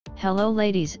Hello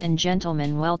ladies and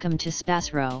gentlemen, welcome to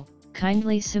SPASRO.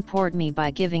 Kindly support me by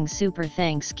giving super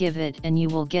thanks, give it and you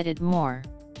will get it more.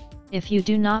 If you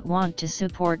do not want to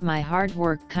support my hard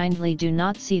work, kindly do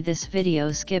not see this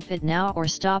video, skip it now or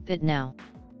stop it now.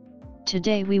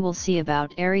 Today we will see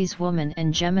about Aries woman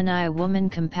and Gemini woman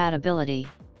compatibility.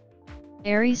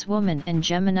 Aries woman and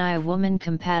Gemini woman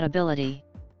compatibility.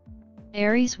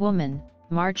 Aries woman,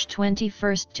 March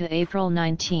 21st to April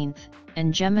 19th,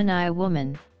 and Gemini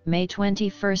woman, May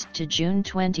 21st to June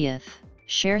 20th,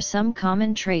 share some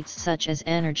common traits such as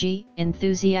energy,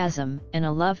 enthusiasm, and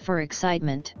a love for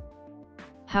excitement.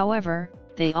 However,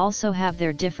 they also have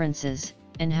their differences,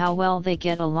 and how well they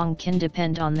get along can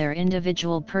depend on their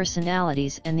individual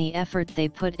personalities and the effort they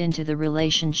put into the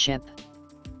relationship.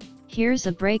 Here's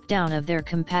a breakdown of their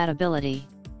compatibility.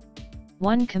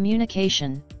 1.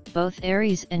 Communication. Both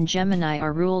Aries and Gemini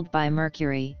are ruled by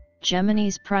Mercury,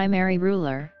 Gemini's primary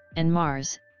ruler, and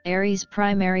Mars, Aries'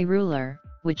 primary ruler,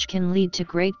 which can lead to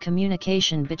great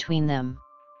communication between them.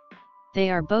 They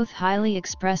are both highly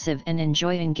expressive and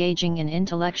enjoy engaging in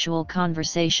intellectual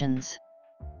conversations.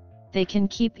 They can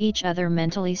keep each other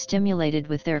mentally stimulated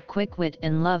with their quick wit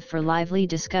and love for lively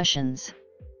discussions.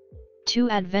 2.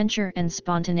 Adventure and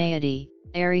spontaneity.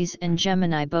 Aries and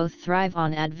Gemini both thrive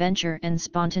on adventure and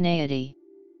spontaneity.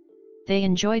 They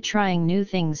enjoy trying new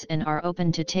things and are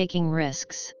open to taking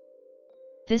risks.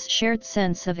 This shared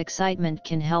sense of excitement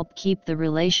can help keep the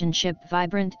relationship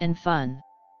vibrant and fun.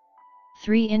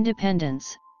 3.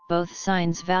 Independence. Both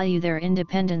signs value their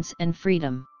independence and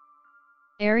freedom.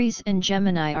 Aries and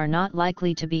Gemini are not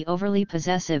likely to be overly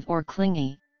possessive or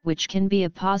clingy, which can be a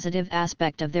positive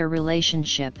aspect of their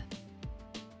relationship.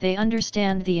 They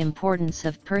understand the importance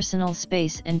of personal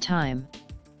space and time.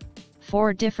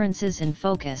 4. Differences in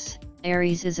focus.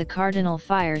 Aries is a cardinal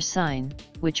fire sign,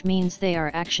 which means they are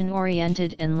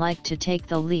action-oriented and like to take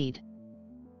the lead.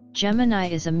 Gemini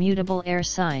is a mutable air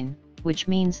sign, which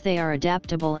means they are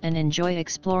adaptable and enjoy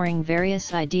exploring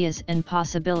various ideas and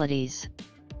possibilities.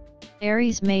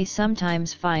 Aries may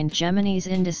sometimes find Gemini's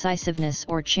indecisiveness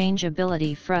or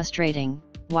changeability frustrating,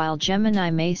 while Gemini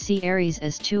may see Aries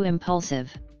as too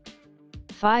impulsive.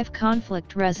 5.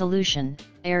 Conflict resolution.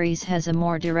 Aries has a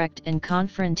more direct and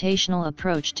confrontational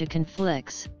approach to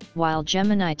conflicts, while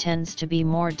Gemini tends to be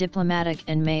more diplomatic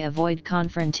and may avoid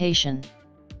confrontation.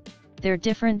 Their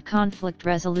different conflict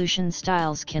resolution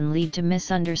styles can lead to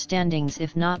misunderstandings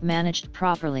if not managed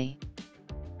properly.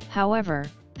 However,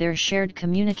 their shared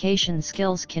communication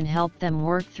skills can help them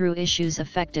work through issues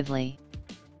effectively.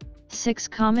 6.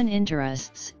 Common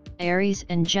interests. Aries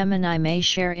and Gemini may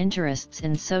share interests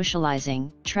in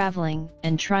socializing, traveling,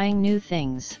 and trying new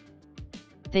things.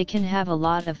 They can have a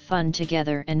lot of fun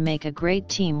together and make a great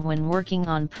team when working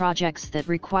on projects that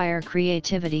require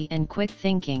creativity and quick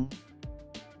thinking.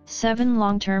 7.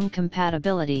 Long-term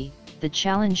compatibility. The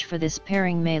challenge for this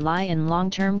pairing may lie in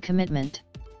long-term commitment.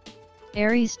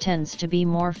 Aries tends to be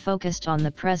more focused on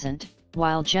the present,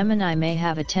 while Gemini may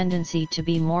have a tendency to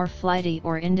be more flighty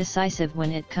or indecisive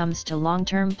when it comes to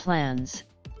long-term plans.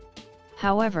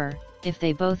 However, if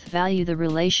they both value the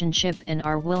relationship and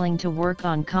are willing to work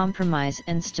on compromise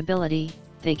and stability,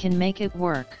 they can make it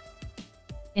work.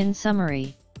 In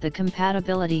summary, the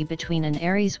compatibility between an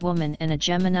Aries woman and a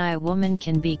Gemini woman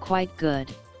can be quite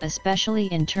good, especially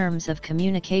in terms of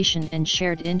communication and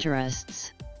shared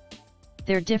interests.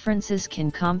 Their differences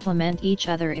can complement each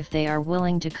other if they are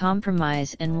willing to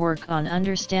compromise and work on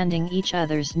understanding each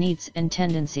other's needs and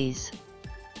tendencies.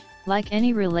 Like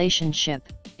any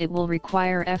relationship, it will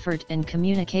require effort and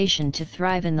communication to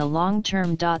thrive in the long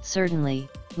term. Certainly,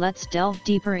 let's delve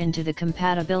deeper into the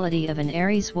compatibility of an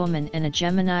Aries woman and a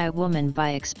Gemini woman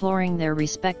by exploring their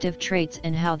respective traits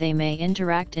and how they may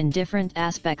interact in different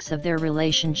aspects of their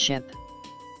relationship.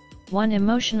 1.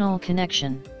 Emotional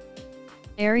connection.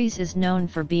 Aries is known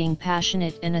for being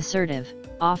passionate and assertive,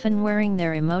 often wearing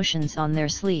their emotions on their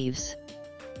sleeves.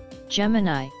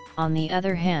 Gemini, on the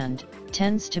other hand,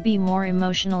 tends to be more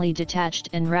emotionally detached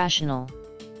and rational.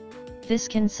 This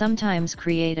can sometimes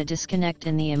create a disconnect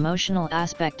in the emotional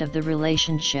aspect of the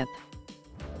relationship.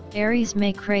 Aries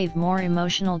may crave more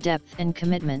emotional depth and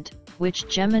commitment, which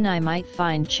Gemini might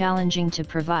find challenging to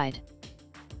provide.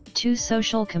 2.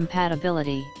 Social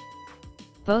compatibility.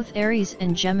 Both Aries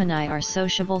and Gemini are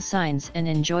sociable signs and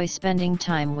enjoy spending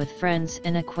time with friends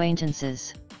and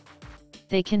acquaintances.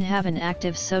 They can have an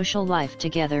active social life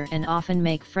together and often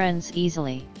make friends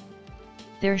easily.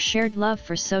 Their shared love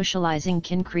for socializing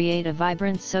can create a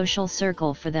vibrant social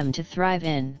circle for them to thrive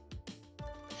in.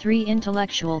 3.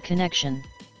 Intellectual connection.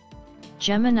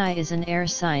 Gemini is an air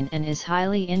sign and is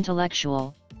highly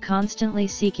intellectual, constantly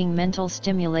seeking mental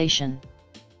stimulation.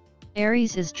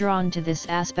 Aries is drawn to this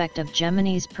aspect of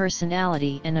Gemini's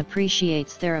personality and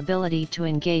appreciates their ability to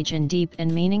engage in deep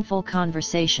and meaningful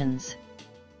conversations.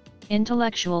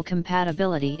 Intellectual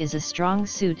compatibility is a strong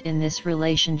suit in this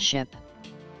relationship.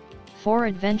 4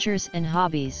 Adventures and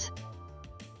hobbies.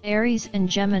 Aries and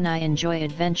Gemini enjoy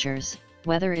adventures,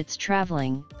 whether it's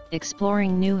traveling,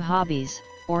 exploring new hobbies,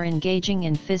 or engaging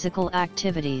in physical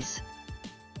activities.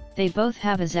 They both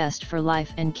have a zest for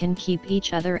life and can keep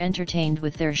each other entertained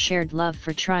with their shared love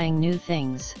for trying new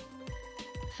things.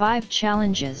 5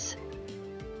 Challenges.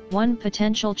 One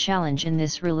potential challenge in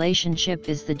this relationship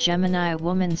is the Gemini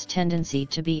woman's tendency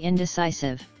to be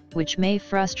indecisive, which may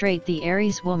frustrate the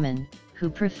Aries woman, who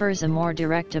prefers a more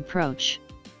direct approach.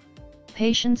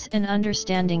 Patience and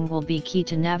understanding will be key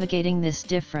to navigating this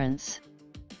difference.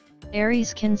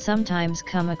 Aries can sometimes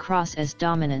come across as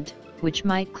dominant, which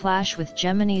might clash with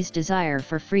Gemini's desire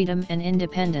for freedom and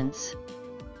independence.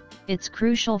 It's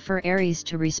crucial for Aries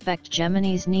to respect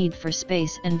Gemini's need for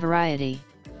space and variety.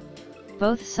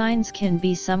 Both signs can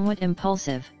be somewhat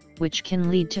impulsive, which can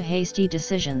lead to hasty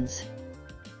decisions.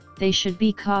 They should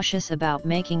be cautious about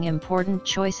making important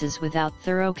choices without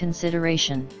thorough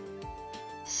consideration.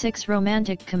 6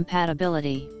 Romantic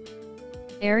compatibility.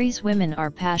 Aries women are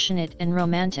passionate and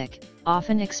romantic,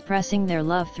 often expressing their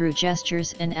love through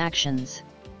gestures and actions.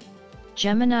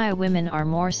 Gemini women are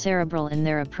more cerebral in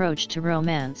their approach to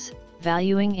romance,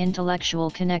 valuing intellectual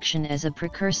connection as a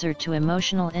precursor to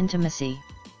emotional intimacy.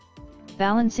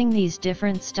 Balancing these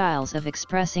different styles of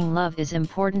expressing love is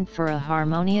important for a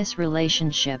harmonious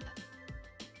relationship.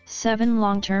 7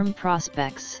 Long-term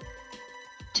prospects.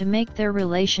 To make their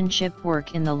relationship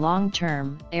work in the long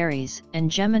term, Aries and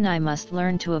Gemini must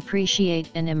learn to appreciate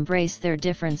and embrace their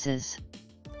differences.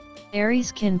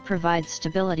 Aries can provide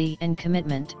stability and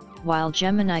commitment, while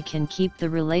Gemini can keep the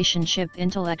relationship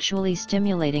intellectually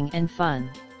stimulating and fun.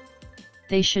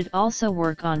 They should also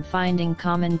work on finding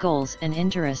common goals and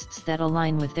interests that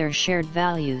align with their shared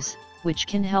values, which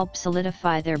can help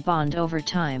solidify their bond over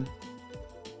time.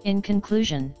 In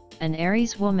conclusion, an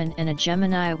Aries woman and a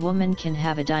Gemini woman can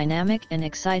have a dynamic and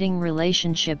exciting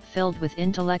relationship filled with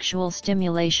intellectual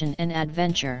stimulation and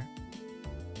adventure.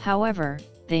 However,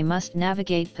 they must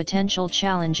navigate potential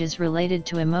challenges related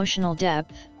to emotional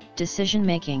depth,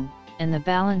 decision-making, and the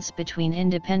balance between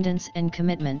independence and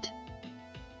commitment.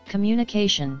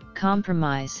 Communication,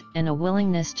 compromise, and a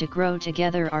willingness to grow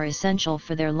together are essential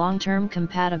for their long-term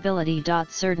compatibility.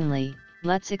 Certainly,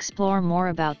 let's explore more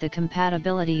about the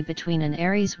compatibility between an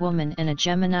Aries woman and a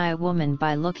Gemini woman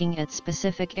by looking at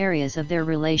specific areas of their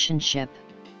relationship.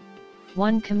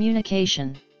 1.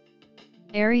 Communication.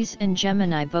 Aries and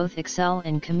Gemini both excel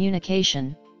in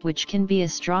communication, which can be a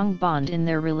strong bond in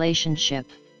their relationship.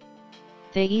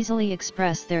 They easily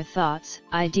express their thoughts,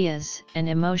 ideas, and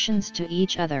emotions to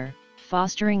each other,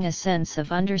 fostering a sense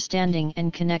of understanding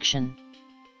and connection.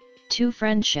 2.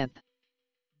 Friendship.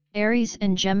 Aries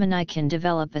and Gemini can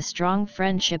develop a strong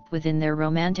friendship within their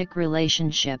romantic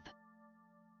relationship.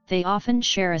 They often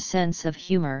share a sense of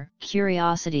humor,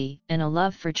 curiosity, and a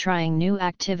love for trying new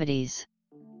activities.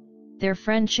 Their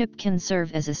friendship can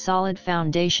serve as a solid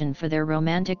foundation for their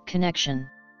romantic connection.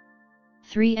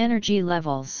 3. Energy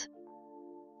levels.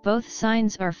 Both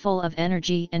signs are full of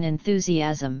energy and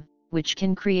enthusiasm, which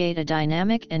can create a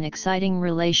dynamic and exciting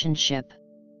relationship.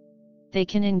 They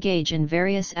can engage in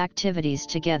various activities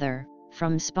together,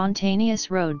 from spontaneous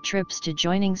road trips to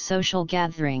joining social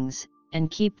gatherings,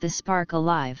 and keep the spark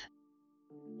alive.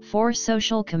 4.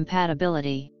 Social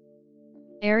compatibility.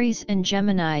 Aries and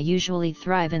Gemini usually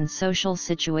thrive in social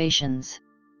situations.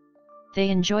 They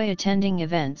enjoy attending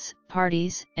events,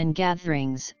 parties, and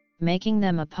gatherings, making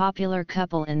them a popular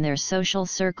couple in their social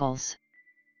circles.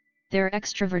 Their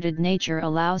extroverted nature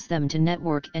allows them to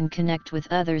network and connect with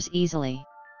others easily.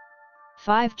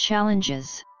 5.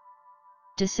 Challenges.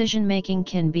 Decision-making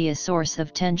can be a source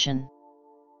of tension.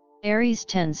 Aries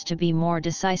tends to be more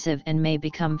decisive and may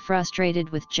become frustrated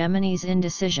with Gemini's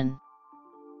indecision.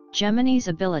 Gemini's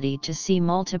ability to see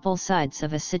multiple sides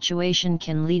of a situation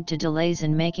can lead to delays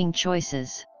in making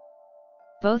choices.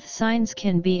 Both signs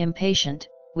can be impatient,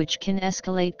 which can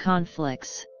escalate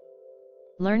conflicts.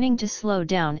 Learning to slow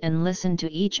down and listen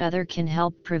to each other can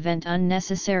help prevent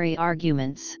unnecessary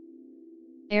arguments.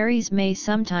 Aries may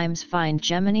sometimes find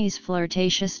Gemini's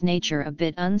flirtatious nature a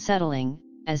bit unsettling,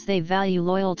 as they value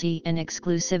loyalty and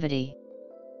exclusivity.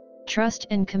 Trust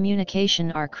and communication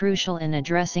are crucial in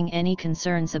addressing any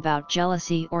concerns about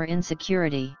jealousy or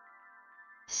insecurity.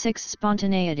 6.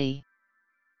 Spontaneity.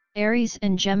 Aries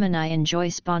and Gemini enjoy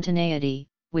spontaneity,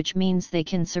 which means they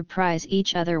can surprise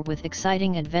each other with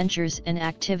exciting adventures and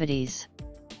activities.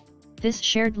 This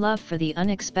shared love for the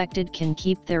unexpected can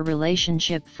keep their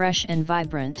relationship fresh and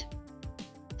vibrant.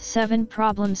 7.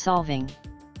 Problem solving.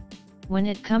 When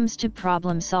it comes to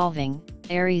problem solving,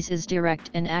 Aries is direct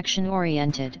and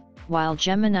action-oriented, while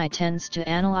Gemini tends to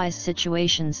analyze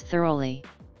situations thoroughly.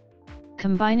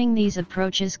 Combining these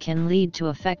approaches can lead to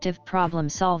effective problem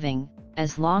solving,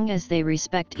 as long as they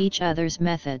respect each other's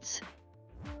methods.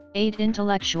 8.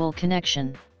 Intellectual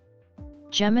connection.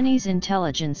 Gemini's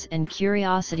intelligence and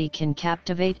curiosity can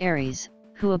captivate Aries,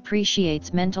 who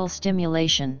appreciates mental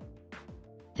stimulation.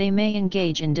 They may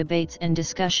engage in debates and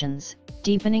discussions,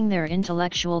 deepening their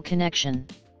intellectual connection.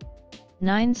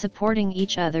 9. Supporting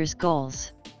each other's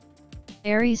goals.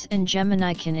 Aries and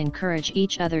Gemini can encourage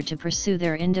each other to pursue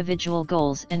their individual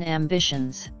goals and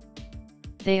ambitions.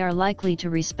 They are likely to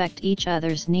respect each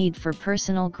other's need for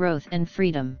personal growth and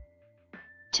freedom.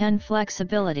 10.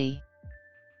 Flexibility.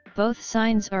 Both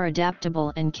signs are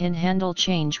adaptable and can handle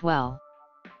change well.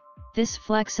 This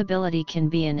flexibility can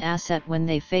be an asset when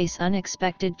they face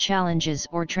unexpected challenges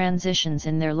or transitions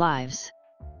in their lives.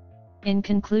 In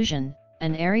conclusion,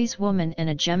 an Aries woman and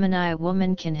a Gemini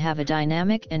woman can have a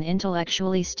dynamic and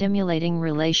intellectually stimulating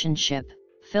relationship,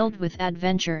 filled with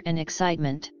adventure and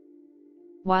excitement.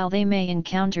 While they may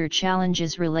encounter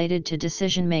challenges related to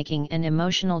decision-making and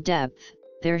emotional depth,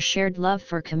 their shared love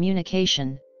for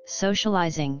communication,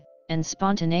 socializing, and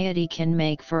spontaneity can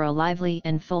make for a lively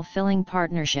and fulfilling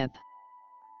partnership.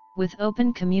 With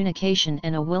open communication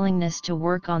and a willingness to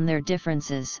work on their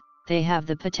differences, they have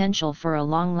the potential for a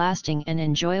long-lasting and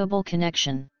enjoyable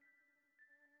connection.